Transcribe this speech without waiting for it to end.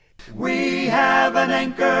We have an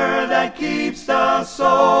anchor that keeps the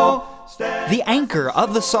soul steady. The Anchor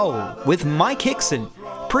of the Soul with Mike Hickson,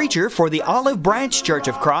 preacher for the Olive Branch Church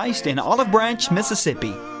of Christ in Olive Branch,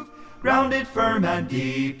 Mississippi. Grounded firm and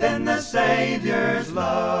deep in the Savior's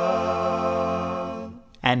love.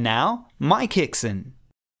 And now, Mike Hickson.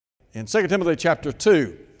 In 2 Timothy chapter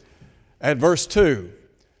 2, at verse 2,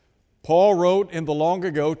 Paul wrote in the long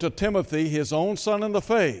ago to Timothy, his own son in the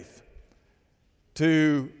faith,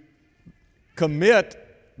 to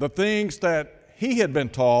commit the things that he had been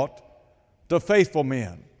taught to faithful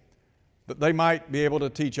men, that they might be able to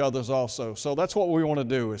teach others also. So that's what we want to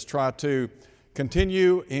do, is try to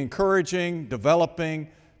continue encouraging, developing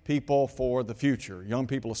people for the future, young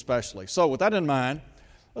people especially. So with that in mind,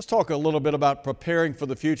 let's talk a little bit about preparing for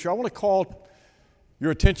the future. I want to call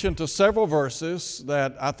your attention to several verses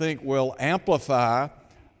that I think will amplify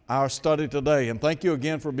our study today. And thank you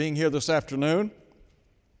again for being here this afternoon.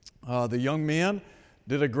 The young men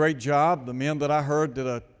did a great job. The men that I heard did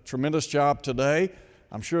a tremendous job today.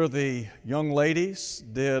 I'm sure the young ladies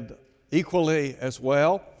did equally as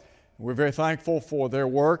well. We're very thankful for their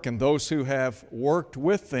work and those who have worked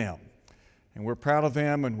with them. And we're proud of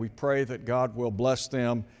them, and we pray that God will bless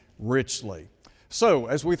them richly. So,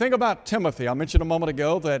 as we think about Timothy, I mentioned a moment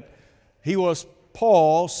ago that he was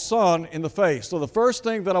Paul's son in the faith. So the first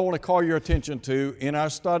thing that I want to call your attention to in our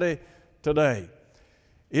study today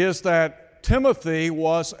is that Timothy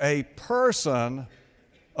was a person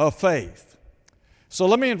of faith. So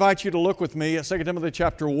let me invite you to look with me at 2 Timothy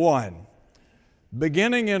chapter 1,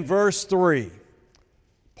 beginning in verse 3.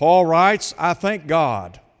 Paul writes, "I thank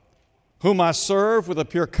God, whom I serve with a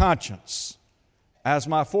pure conscience, as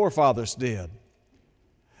my forefathers did.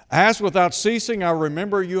 As without ceasing I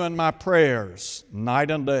remember you in my prayers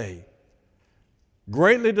night and day,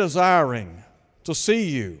 greatly desiring to see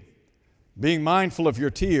you, being mindful of your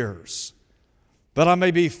tears, that I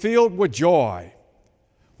may be filled with joy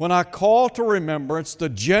when I call to remembrance the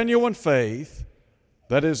genuine faith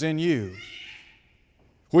that is in you,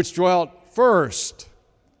 which dwelt first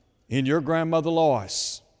in your grandmother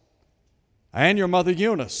Lois and your mother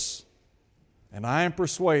Eunice, and I am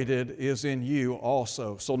persuaded is in you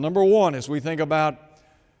also." So number one, as we think about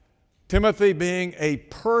Timothy being a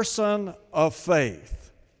person of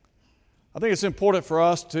faith, I think it's important for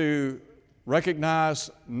us to recognize,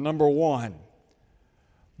 number one,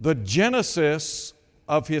 the genesis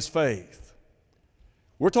of his faith.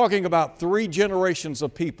 We're talking about 3 generations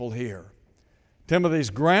of people here. Timothy's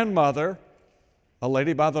grandmother, a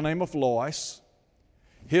lady by the name of Lois,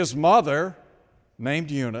 his mother,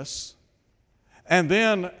 named Eunice, and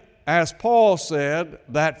then, as Paul said,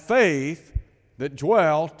 that faith that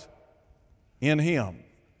dwelt in him.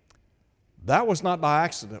 That was not by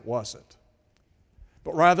accident, was it?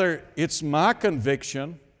 But rather, it's my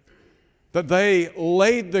conviction that they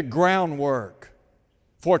laid the groundwork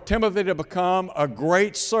for Timothy to become a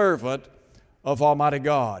great servant of Almighty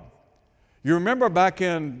God. You remember back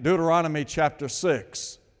in Deuteronomy chapter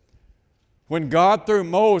 6, when God through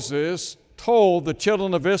Moses told the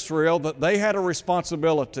children of Israel that they had a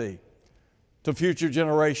responsibility to future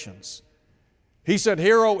generations. He said,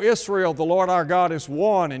 "Hear, O Israel, the Lord our God is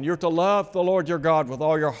one, and you're to love the Lord your God with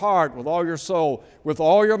all your heart, with all your soul, with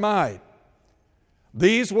all your might.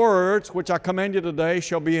 These words which I command you today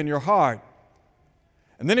shall be in your heart."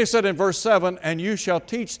 And then he said in verse 7, "And you shall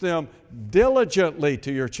teach them diligently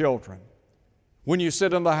to your children, when you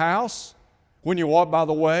sit in the house, when you walk by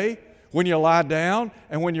the way, when you lie down,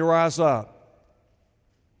 and when you rise up."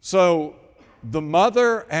 So the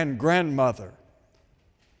mother and grandmother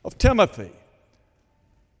of Timothy,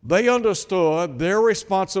 they understood their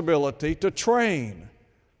responsibility to train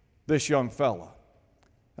this young fella.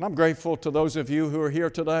 And I'm grateful to those of you who are here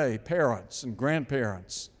today, parents and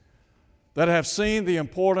grandparents, that have seen the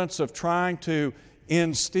importance of trying to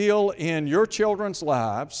instill in your children's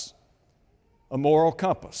lives a moral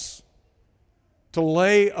compass, to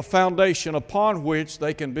lay a foundation upon which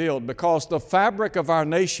they can build, because the fabric of our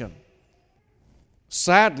nation,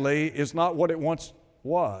 sadly, is not what it once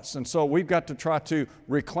was. And so we've got to try to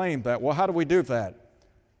reclaim that. Well, how do we do that?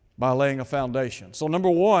 By laying a foundation. So number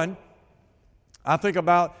one, I think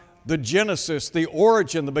about the genesis, the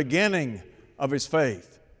origin, the beginning of his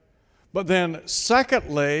faith. But then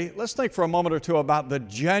secondly, let's think for a moment or two about the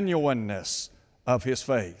genuineness of his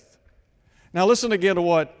faith. Now listen again to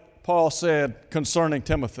what Paul said concerning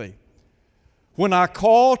Timothy. "When I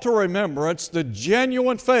call to remembrance the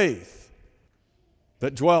genuine faith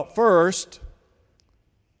that dwelt first,"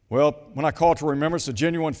 well, when I call to remembrance the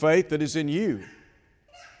genuine faith that is in you,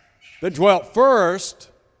 that dwelt first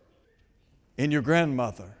in your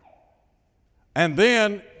grandmother and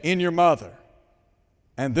then in your mother.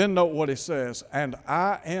 And then note what he says, and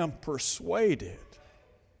I am persuaded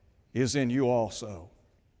is in you also.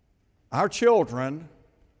 Our children,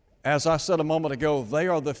 as I said a moment ago, they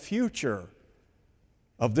are the future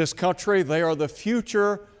of this country. They are the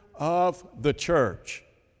future of the church.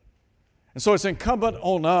 And so it's incumbent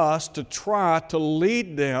on us to try to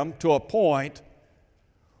lead them to a point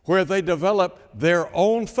where they develop their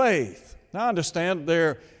own faith. Now I understand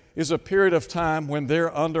there is a period of time when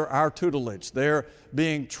they're under our tutelage. They're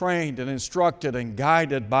being trained and instructed and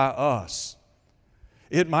guided by us.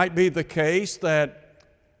 It might be the case that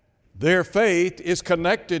their faith is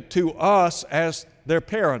connected to us as their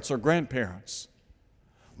parents or grandparents.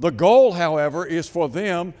 The goal, however, is for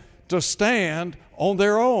them to stand on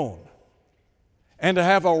their own and to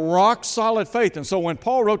have a rock-solid faith. And so when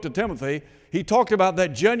Paul wrote to Timothy, he talked about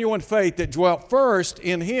that genuine faith that dwelt first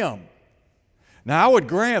in him. Now, I would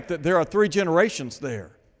grant that there are 3 generations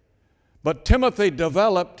there, but Timothy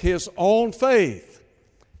developed his own faith.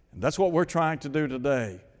 And that's what we're trying to do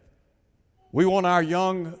today. We want our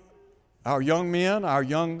young men, our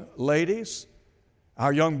young ladies,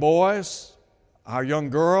 our young boys, our young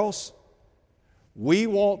girls, we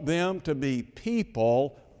want them to be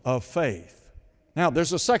people of faith. Now,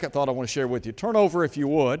 there's a second thought I want to share with you. Turn over, if you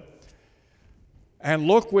would, and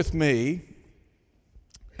look with me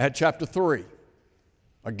at chapter 3.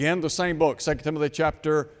 Again, the same book, 2 Timothy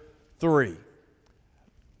chapter 3.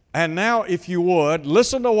 And now, if you would,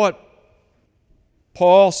 listen to what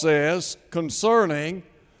Paul says concerning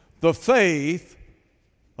the faith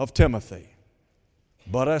of Timothy.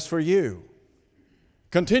 But as for you,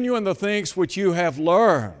 continue in the things which you have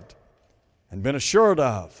learned and been assured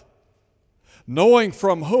of, knowing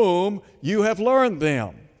from whom you have learned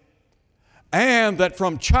them, and that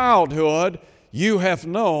from childhood you have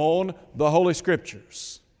known the Holy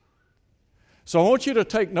Scriptures. So I want you to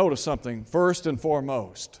take note of something first and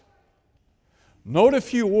foremost. Note,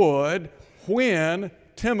 if you would, when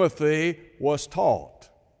Timothy was taught.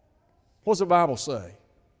 What does the Bible say?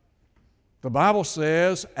 The Bible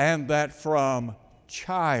says, and that from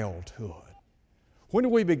childhood. When do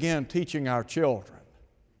we begin teaching our children?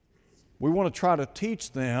 We want to try to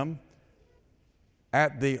teach them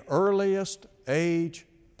at the earliest age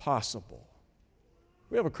possible.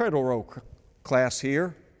 We have a cradle roll class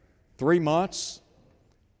here, 3 months,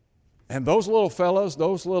 and those little fellows,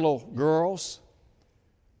 those little girls,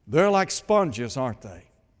 they're like sponges, aren't they?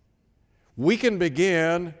 We can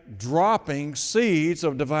begin dropping seeds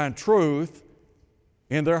of divine truth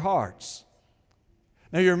in their hearts.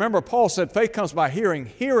 Now you remember Paul said faith comes by hearing,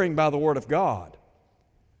 hearing by the Word of God.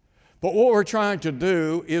 But what we're trying to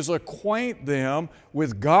do is acquaint them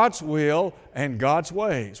with God's will and God's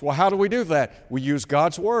ways. Well, how do we do that? We use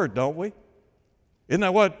God's Word, don't we? Isn't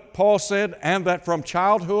that what Paul said? And that from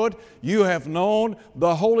childhood you have known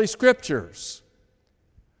the Holy Scriptures.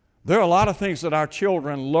 There are a lot of things that our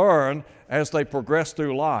children learn as they progress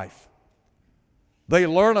through life. They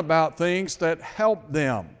learn about things that help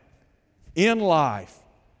them in life,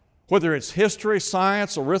 whether it's history,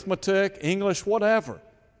 science, arithmetic, English, whatever.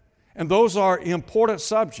 And those are important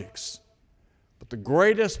subjects. But the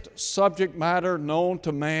greatest subject matter known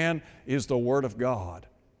to man is the Word of God.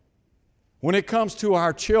 When it comes to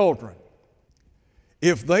our children,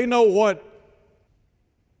 if they know what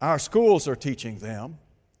our schools are teaching them,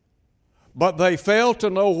 but they fail to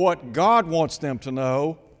know what God wants them to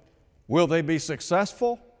know, will they be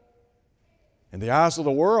successful? In the eyes of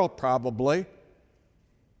the world, probably.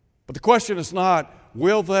 But the question is not,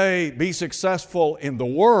 will they be successful in the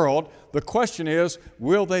world? The question is,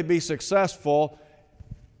 will they be successful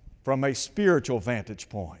from a spiritual vantage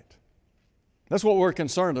point? That's what we're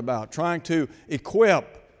concerned about, trying to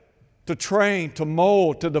equip, to train, to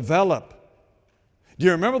mold, to develop. Do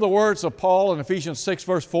you remember the words of Paul in Ephesians 6,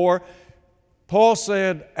 verse 4? Paul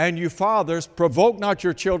said, and you fathers, provoke not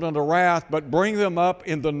your children to wrath, but bring them up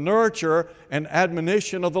in the nurture and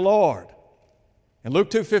admonition of the Lord. In Luke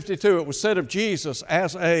 2:52, it was said of Jesus,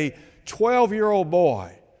 as a 12-year-old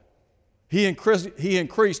boy, he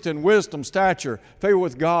increased in wisdom, stature, favor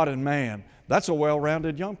with God and man. That's a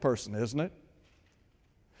well-rounded young person, isn't it?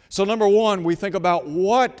 So number one, we think about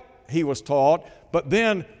what he was taught, but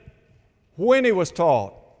then when he was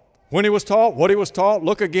taught. When he was taught, what he was taught,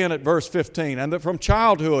 look again at verse 15. And that from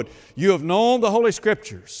childhood you have known the Holy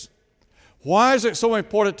Scriptures. Why is it so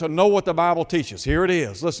important to know what the Bible teaches? Here it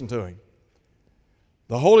is. Listen to him.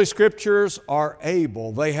 The Holy Scriptures are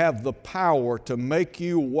able, they have the power to make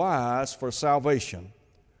you wise for salvation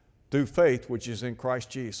through faith which is in Christ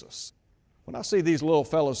Jesus. When I see these little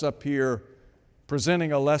fellows up here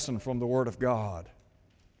presenting a lesson from the Word of God,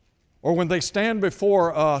 or when they stand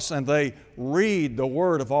before us and they read the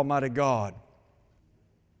Word of Almighty God,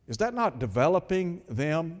 is that not developing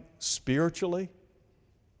them spiritually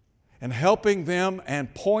and helping them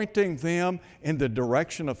and pointing them in the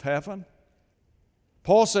direction of heaven?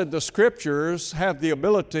 Paul said the Scriptures have the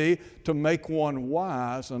ability to make one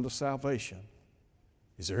wise unto salvation.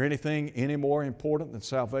 Is there anything any more important than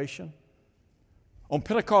salvation? On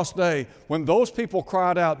Pentecost Day, when those people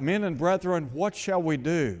cried out, "Men and brethren, what shall we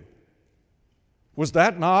do?" Was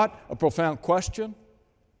that not a profound question?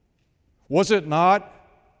 Was it not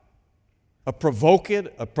a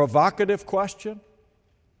provocative question?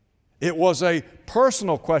 It was a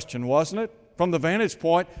personal question, wasn't it? From the vantage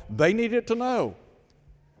point, they needed to know.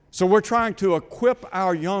 So we're trying to equip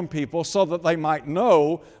our young people so that they might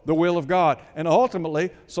know the will of God, and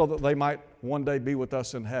ultimately so that they might one day be with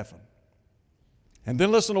us in heaven. And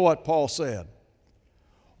then listen to what Paul said.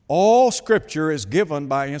 All Scripture is given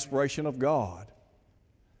by inspiration of God.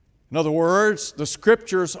 In other words, the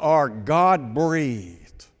Scriptures are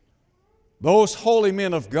God-breathed. Those holy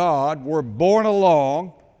men of God were borne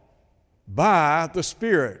along by the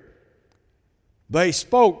Spirit. They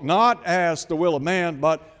spoke not as the will of man,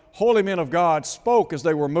 but holy men of God spoke as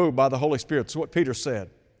they were moved by the Holy Spirit. That's what Peter said.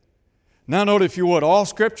 Now note, if you would, all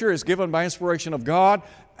Scripture is given by inspiration of God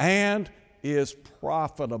and is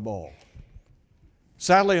profitable.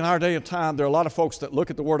 Sadly, in our day and time, there are a lot of folks that look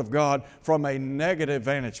at the Word of God from a negative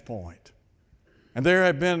vantage point. And there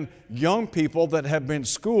have been young people that have been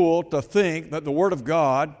schooled to think that the Word of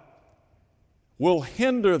God will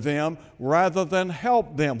hinder them rather than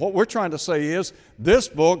help them. What we're trying to say is this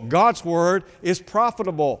book, God's Word, is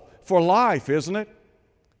profitable for life, isn't it?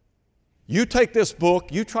 You take this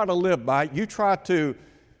book, you try to live by it, you try to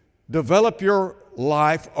develop your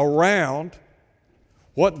life around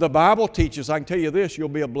what the Bible teaches. I can tell you this, you'll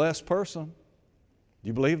be a blessed person. Do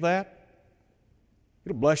you believe that?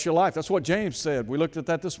 It'll bless your life. That's what James said. We looked at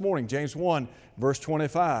that this morning, James 1, verse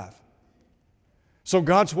 25. So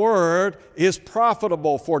God's Word is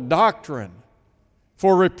profitable for doctrine,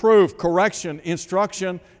 for reproof, correction,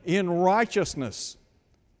 instruction in righteousness.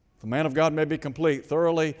 The man of God may be complete,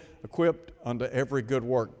 thoroughly equipped unto every good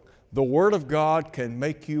work. The Word of God can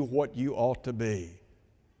make you what you ought to be.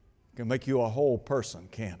 It can make you a whole person,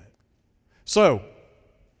 can't it? So,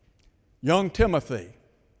 young Timothy,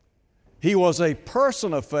 he was a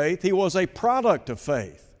person of faith. He was a product of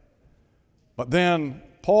faith. But then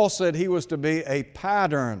Paul said he was to be a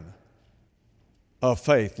pattern of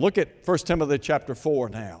faith. Look at 1 Timothy chapter 4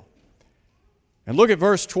 now. And look at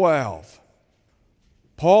verse 12.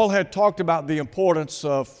 Paul had talked about the importance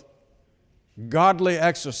of godly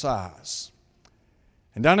exercise.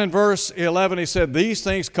 And down in verse 11 he said, "These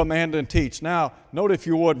things command and teach." Now, note if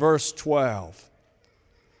you would verse 12.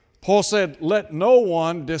 Paul said, "Let no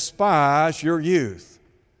one despise your youth."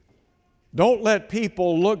 Don't let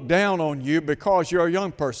people look down on you because you're a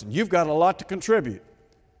young person. You've got a lot to contribute.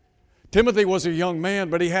 Timothy was a young man,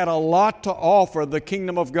 but he had a lot to offer the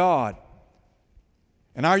kingdom of God.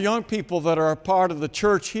 And our young people that are a part of the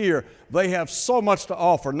church here, they have so much to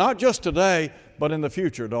offer, not just today, but in the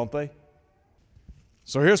future, don't they?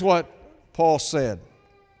 So here's what Paul said.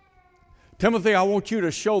 Timothy, I want you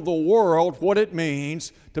to show the world what it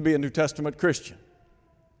means to be a New Testament Christian.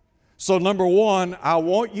 So number one, I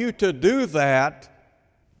want you to do that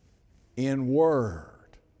in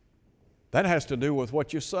word. That has to do with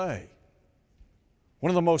what you say. One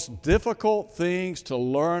of the most difficult things to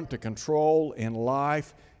learn to control in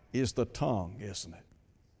life is the tongue, isn't it?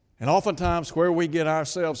 And oftentimes where we get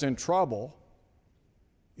ourselves in trouble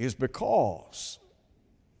is because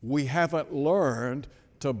we haven't learned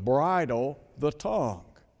to bridle the tongue.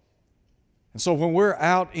 And so when we're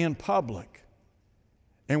out in public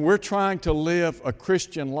and we're trying to live a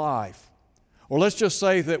Christian life, or let's just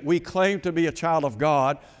say that we claim to be a child of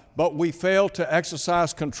God, but we fail to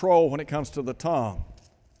exercise control when it comes to the tongue,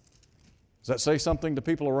 does that say something to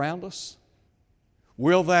people around us?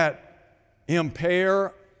 Will that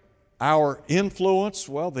impair our influence?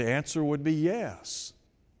 Well, the answer would be yes.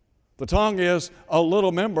 The tongue is a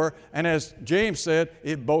little member, and as James said,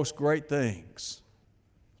 it boasts great things.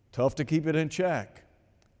 Tough to keep it in check.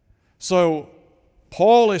 So,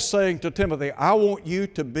 Paul is saying to Timothy, I want you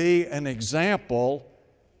to be an example,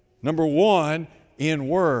 number one, in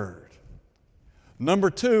word. Number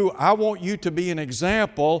two, I want you to be an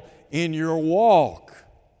example in your walk.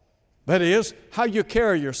 That is, how you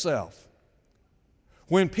carry yourself.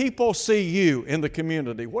 When people see you in the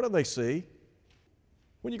community, what do they see?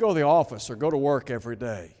 When you go to the office or go to work every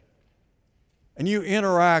day, and you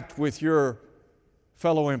interact with your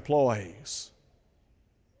fellow employees,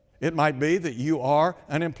 It might be that you are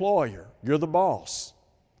an employer. You're the boss.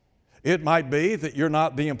 It might be that you're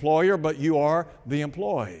not the employer, but you are the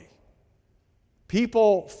employee.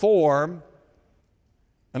 People form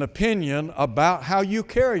an opinion about how you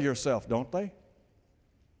carry yourself, don't they?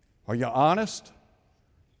 Are you honest,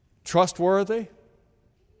 trustworthy,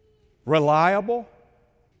 reliable?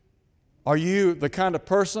 Are you the kind of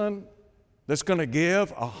person that's going to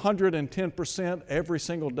give 110% every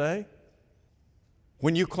single day?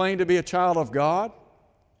 When you claim to be a child of God,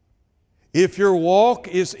 if your walk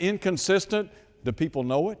is inconsistent, do people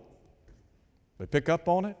know it? They pick up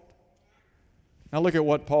on it? Now look at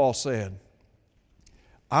what Paul said.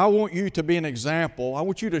 I want you to be an example. I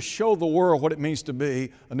want you to show the world what it means to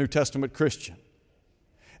be a New Testament Christian.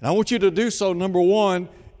 And I want you to do so, number one,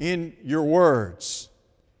 in your words.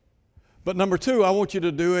 But number two, I want you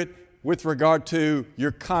to do it with regard to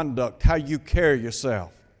your conduct, how you carry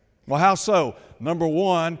yourself. Well, how so? Number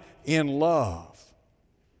one, in love.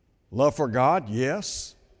 Love for God,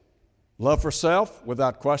 yes. Love for self,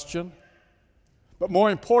 without question. But more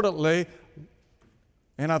importantly,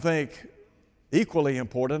 and I think equally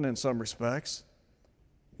important in some respects,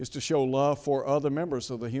 is to show love for other members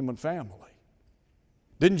of the human family.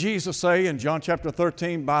 Didn't Jesus say in John chapter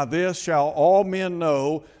 13, by this shall all men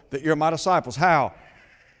know that you're my disciples? How?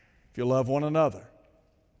 If you love one another.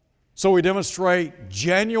 So we demonstrate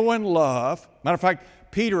genuine love. Matter of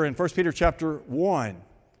fact, Peter in 1 Peter chapter 1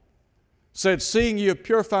 said, seeing you have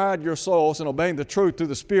purified your souls and obeying the truth through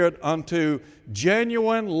the Spirit unto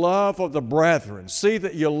genuine love of the brethren. See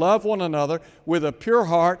that you love one another with a pure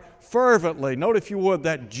heart fervently. Note, if you would,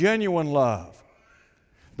 that genuine love.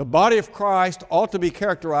 The body of Christ ought to be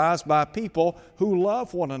characterized by people who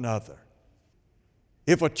love one another.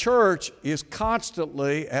 If a church is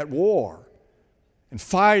constantly at war and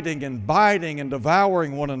fighting and biting and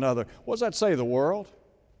devouring one another, what does that say to the world?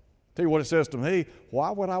 Tell you what it says to me,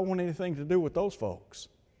 why would I want anything to do with those folks?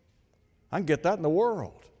 I can get that in the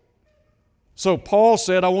world. So Paul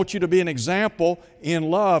said, I want you to be an example in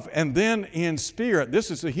love and then in spirit. This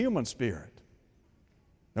is the human spirit.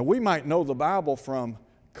 Now we might know the Bible from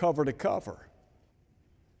cover to cover,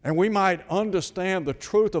 and we might understand the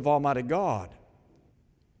truth of Almighty God.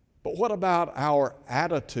 But what about our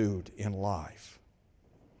attitude in life?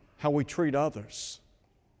 How we treat others,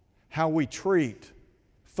 how we treat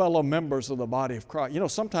fellow members of the body of Christ. You know,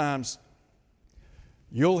 sometimes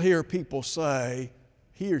you'll hear people say,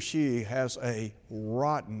 he or she has a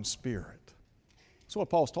rotten spirit. That's what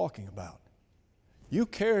Paul's talking about. You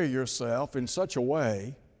carry yourself in such a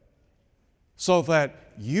way so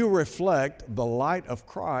that you reflect the light of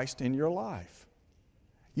Christ in your life.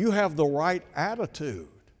 You have the right attitude,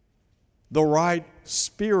 the right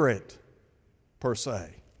spirit, per se.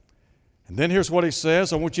 And then here's what he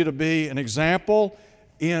says, I want you to be an example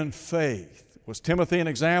in faith. Was Timothy an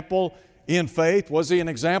example in faith? Was he an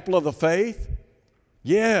example of the faith?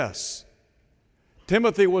 Yes.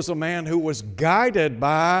 Timothy was a man who was guided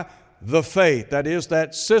by the faith, that is,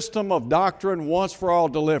 that system of doctrine once for all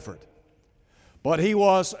delivered. But he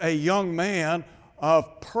was a young man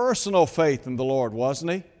of personal faith in the Lord,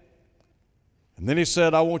 wasn't he? And then he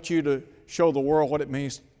said, I want you to show the world what it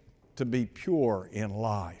means to be pure in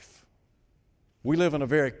life. We live in a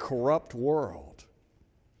very corrupt world.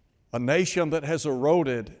 A nation that has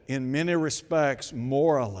eroded in many respects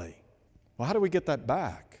morally. Well, how do we get that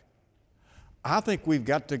back? I think we've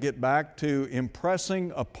got to get back to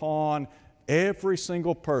impressing upon every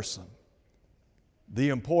single person the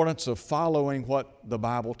importance of following what the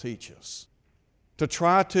Bible teaches. To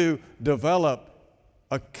try to develop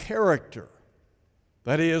a character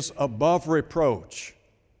that is above reproach,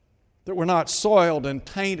 that we're not soiled and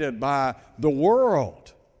tainted by the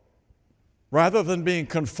world. Rather than being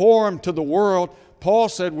conformed to the world, Paul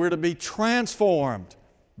said we're to be transformed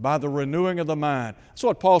by the renewing of the mind. That's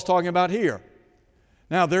what Paul's talking about here.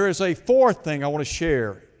 Now, there is a fourth thing I want to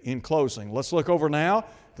share in closing. Let's look over now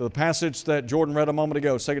to the passage that Jordan read a moment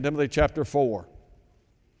ago, 2 Timothy chapter 4.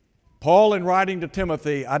 Paul, in writing to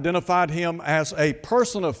Timothy, identified him as a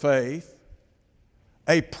person of faith,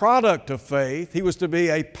 a product of faith. He was to be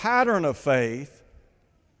a pattern of faith.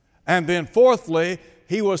 And then fourthly,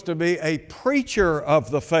 he was to be a preacher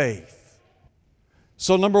of the faith.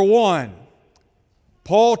 So number one,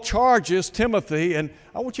 Paul charges Timothy, and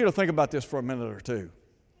I want you to think about this for a minute or two.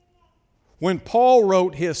 When Paul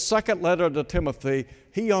wrote his second letter to Timothy,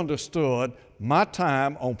 he understood my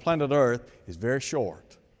time on planet Earth is very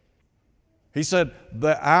short. He said,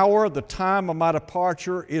 the hour, the time of my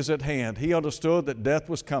departure is at hand. He understood that death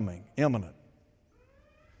was coming, imminent.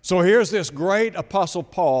 So here's this great apostle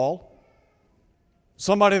Paul,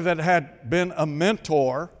 somebody that had been a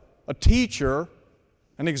mentor a teacher,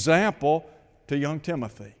 an example to young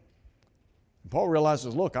Timothy. And Paul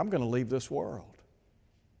realizes, look, I'm going to leave this world.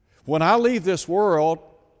 When I leave this world,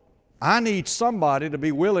 I need somebody to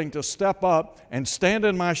be willing to step up and stand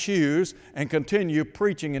in my shoes and continue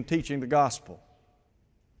preaching and teaching the gospel.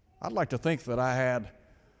 I'd like to think that I had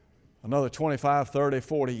another 25, 30,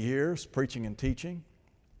 40 years preaching and teaching.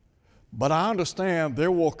 But I understand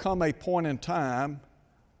there will come a point in time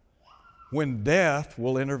when death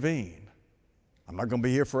will intervene. I'm not going to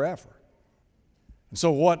be here forever. And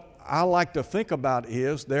so what I like to think about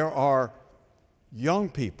is there are young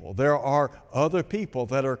people, there are other people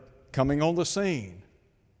that are coming on the scene.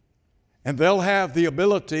 And they'll have the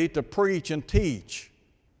ability to preach and teach.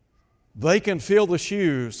 They can fill the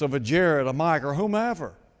shoes of a Jared, a Mike, or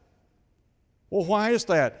whomever. Well, why is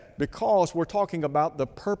that? Because we're talking about the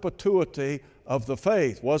perpetuity of the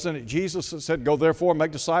faith. Wasn't it Jesus that said, "Go therefore and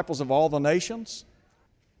make disciples of all the nations"?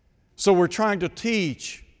 So we're trying to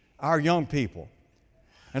teach our young people.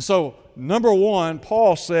 And so, number one,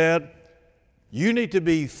 Paul said, you need to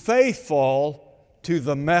be faithful to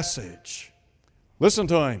the message. Listen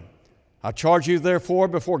to him. I charge you therefore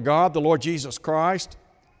before God, the Lord Jesus Christ,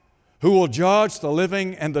 who will judge the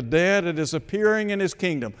living and the dead at His appearing in His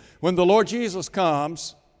kingdom. When the Lord Jesus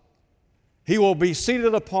comes, He will be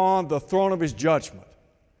seated upon the throne of His judgment.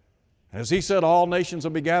 As He said, all nations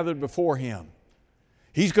will be gathered before Him.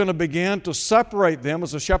 He's going to begin to separate them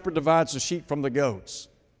as a shepherd divides the sheep from the goats.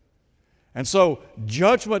 And so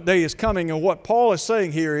Judgment Day is coming, and what Paul is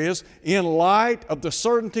saying here is, in light of the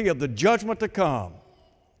certainty of the judgment to come,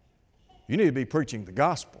 you need to be preaching the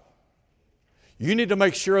gospel. You need to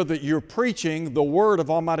make sure that you're preaching the Word of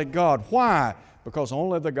Almighty God. Why? Because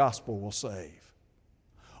only the gospel will save.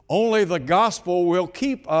 Only the gospel will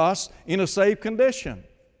keep us in a saved condition.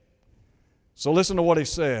 So listen to what he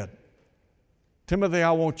said. Timothy,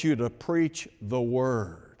 I want you to preach the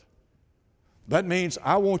Word. That means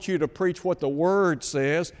I want you to preach what the Word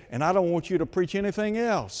says, and I don't want you to preach anything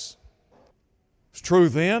else. It's true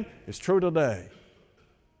then, it's true today.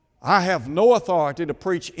 I have no authority to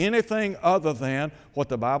preach anything other than what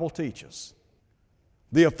the Bible teaches.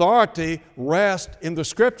 The authority rests in the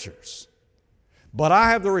Scriptures. But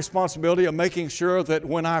I have the responsibility of making sure that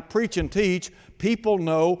when I preach and teach, people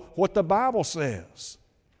know what the Bible says.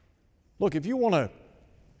 Look, if you want to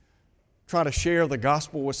try to share the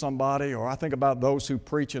gospel with somebody, or I think about those who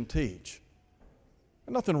preach and teach,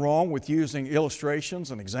 there's nothing wrong with using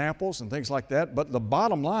illustrations and examples and things like that, but the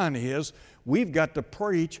bottom line is we've got to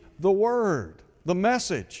preach the Word, the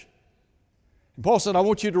message. And Paul said, I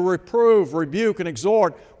want you to reprove, rebuke, and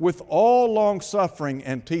exhort with all long-suffering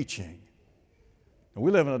and teaching. And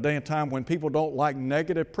we live in a day and time when people don't like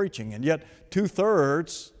negative preaching, and yet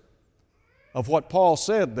 2/3 of what Paul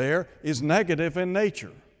said there is negative in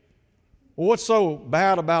nature. Well, what's so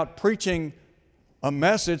bad about preaching a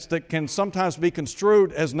message that can sometimes be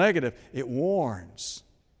construed as negative? It warns.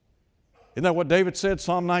 Isn't that what David said,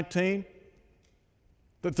 Psalm 19?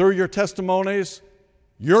 That through your testimonies,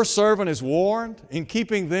 your servant is warned. In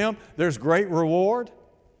keeping them, there's great reward.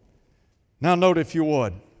 Now note, if you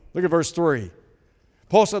would, look at verse 3.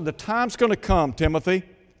 Paul said, the time's going to come, Timothy,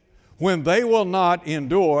 when they will not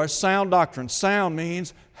endure sound doctrine. Sound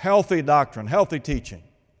means healthy doctrine, healthy teaching.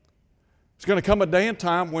 It's going to come a day and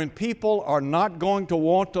time when people are not going to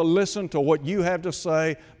want to listen to what you have to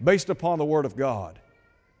say based upon the Word of God.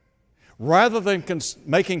 Rather than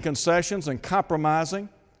making concessions and compromising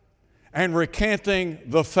and recanting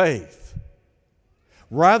the faith,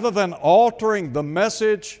 rather than altering the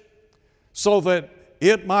message so that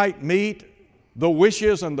it might meet the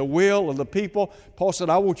wishes and the will of the people, Paul said,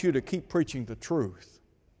 I want you to keep preaching the truth.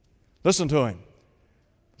 Listen to him.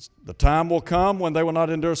 The time will come when they will not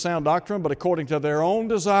endure sound doctrine, but according to their own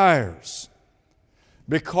desires.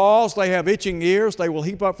 Because they have itching ears, they will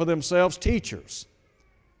heap up for themselves teachers.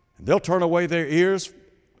 And they'll turn away their ears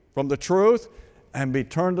from the truth and be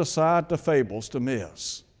turned aside to fables to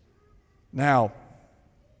miss. Now,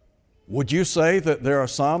 would you say that there are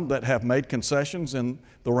some that have made concessions in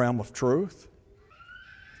the realm of truth?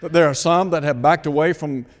 That there are some that have backed away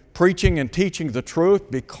from preaching and teaching the truth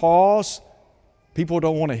because people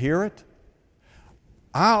don't want to hear it?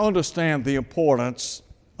 I understand the importance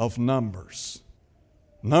of numbers.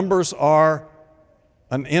 Numbers are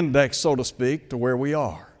an index, so to speak, to where we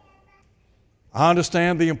are. I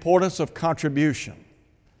understand the importance of contribution.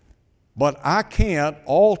 But I can't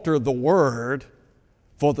alter the Word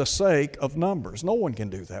for the sake of numbers. No one can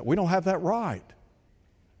do that. We don't have that right.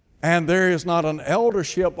 And there is not an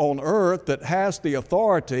eldership on earth that has the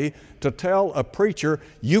authority to tell a preacher,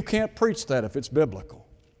 you can't preach that if it's biblical.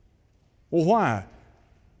 Well, why?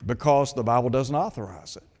 because the Bible doesn't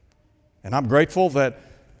authorize it. And I'm grateful that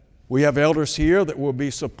we have elders here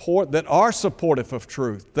that are supportive of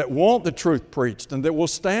truth, that want the truth preached, and that will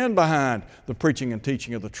stand behind the preaching and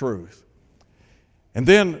teaching of the truth. And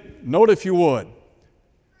then, note if you would,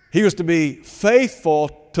 he was to be faithful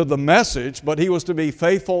to the message, but he was to be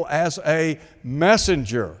faithful as a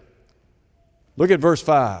messenger. Look at verse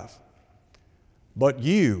 5. But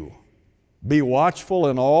you be watchful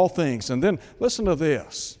in all things. And then listen to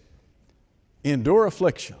this. Endure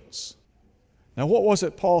afflictions. Now what was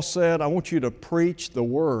it Paul said? I want you to preach the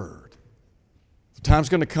word. The time's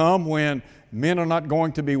going to come when men are not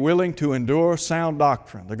going to be willing to endure sound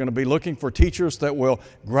doctrine. They're going to be looking for teachers that will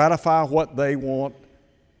gratify what they want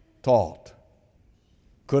taught.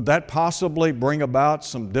 Could that possibly bring about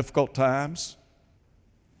some difficult times?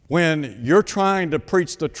 When you're trying to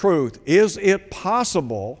preach the truth, is it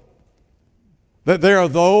possible that there are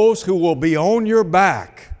those who will be on your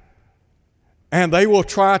back and they will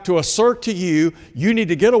try to assert to you, you need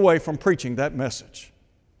to get away from preaching that message?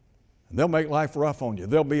 And they'll make life rough on you.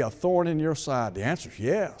 There'll be a thorn in your side. The answer is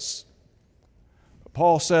yes.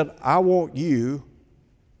 Paul said, I want you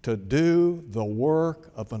to do the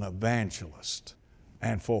work of an evangelist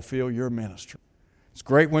and fulfill your ministry. It's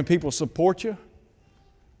great when people support you.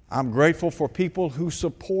 I'm grateful for people who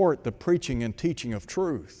support the preaching and teaching of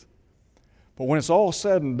truth. But when it's all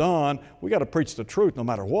said and done, we got to preach the truth no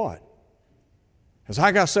matter what. As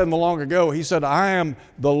Haggai said long ago, he said, I am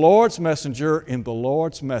the Lord's messenger in the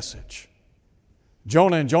Lord's message.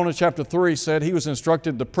 Jonah in Jonah chapter 3 said he was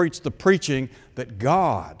instructed to preach the preaching that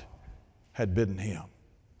God had bidden him.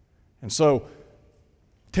 And so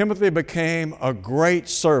Timothy became a great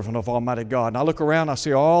servant of Almighty God. And I look around, I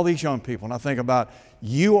see all these young people, and I think about,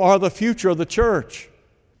 you are the future of the church.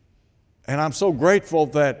 And I'm so grateful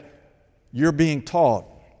that you're being taught.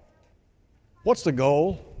 What's the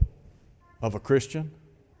goal of a Christian?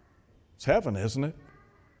 It's heaven, isn't it?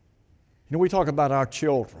 You know, we talk about our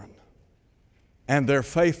children and their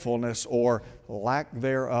faithfulness or lack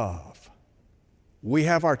thereof. We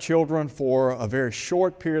have our children for a very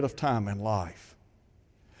short period of time in life.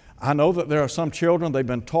 I know that there are some children, they've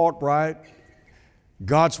been taught right.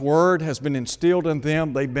 God's Word has been instilled in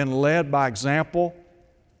them. They've been led by example.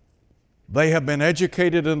 They have been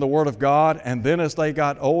educated in the Word of God, and then as they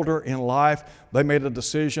got older in life, they made a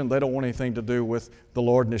decision they don't want anything to do with the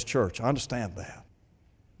Lord and His church. I understand that.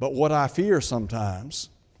 But what I fear sometimes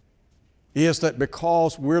is that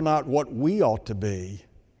because we're not what we ought to be,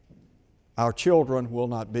 our children will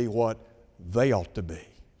not be what they ought to be.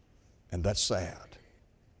 And that's sad.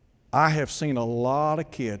 I have seen a lot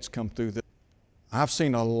of kids come through this. I've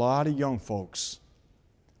seen a lot of young folks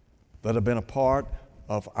that have been a part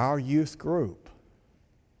of our youth group.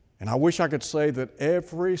 And I wish I could say that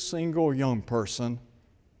every single young person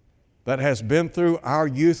that has been through our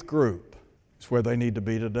youth group is where they need to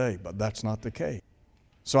be today, but that's not the case.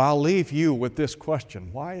 So I'll leave you with this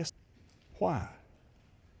question. Why?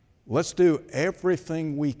 Let's do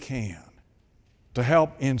everything we can to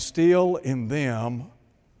help instill in them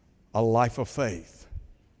a life of faith.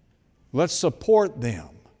 Let's support them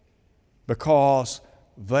because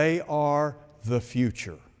they are the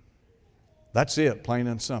future. That's it, plain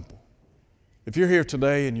and simple. If you're here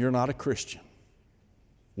today and you're not a Christian,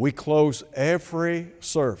 we close every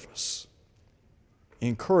service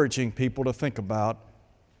encouraging people to think about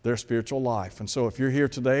their spiritual life. And so if you're here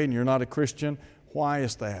today and you're not a Christian, why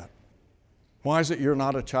is that? Why is it you're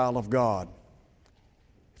not a child of God?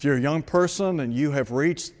 If you're a young person and you have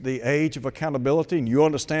reached the age of accountability and you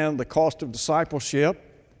understand the cost of discipleship,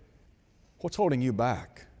 what's holding you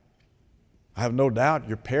back? I have no doubt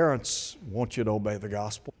your parents want you to obey the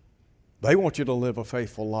gospel. They want you to live a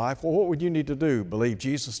faithful life. Well, what would you need to do? Believe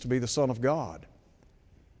Jesus to be the Son of God.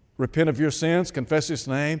 Repent of your sins, confess His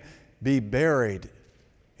name, be buried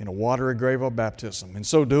in a watery grave of baptism. In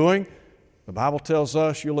so doing, the Bible tells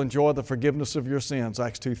us you'll enjoy the forgiveness of your sins,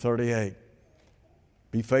 Acts 2:38.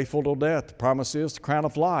 Be faithful till death. The promise is the crown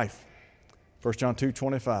of life, 1 John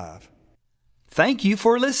 2:25. Thank you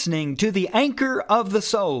for listening to The Anchor of the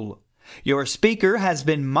Soul. Your speaker has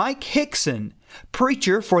been Mike Hickson,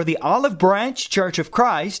 preacher for the Olive Branch Church of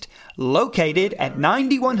Christ, located at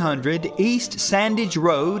 9100 East Sandage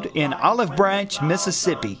Road in Olive Branch,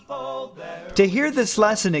 Mississippi. To hear this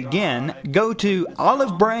lesson again, go to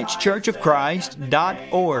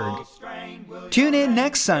olivebranchchurchofchrist.org. Tune in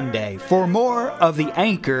next Sunday for more of The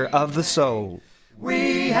Anchor of the Soul.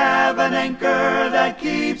 We have an anchor that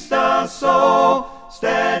keeps the soul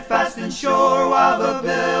steadfast and sure while the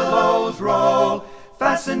billows roll.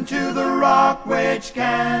 Fastened to the rock which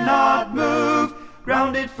cannot move,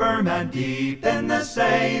 grounded firm and deep in the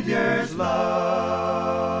Savior's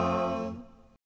love.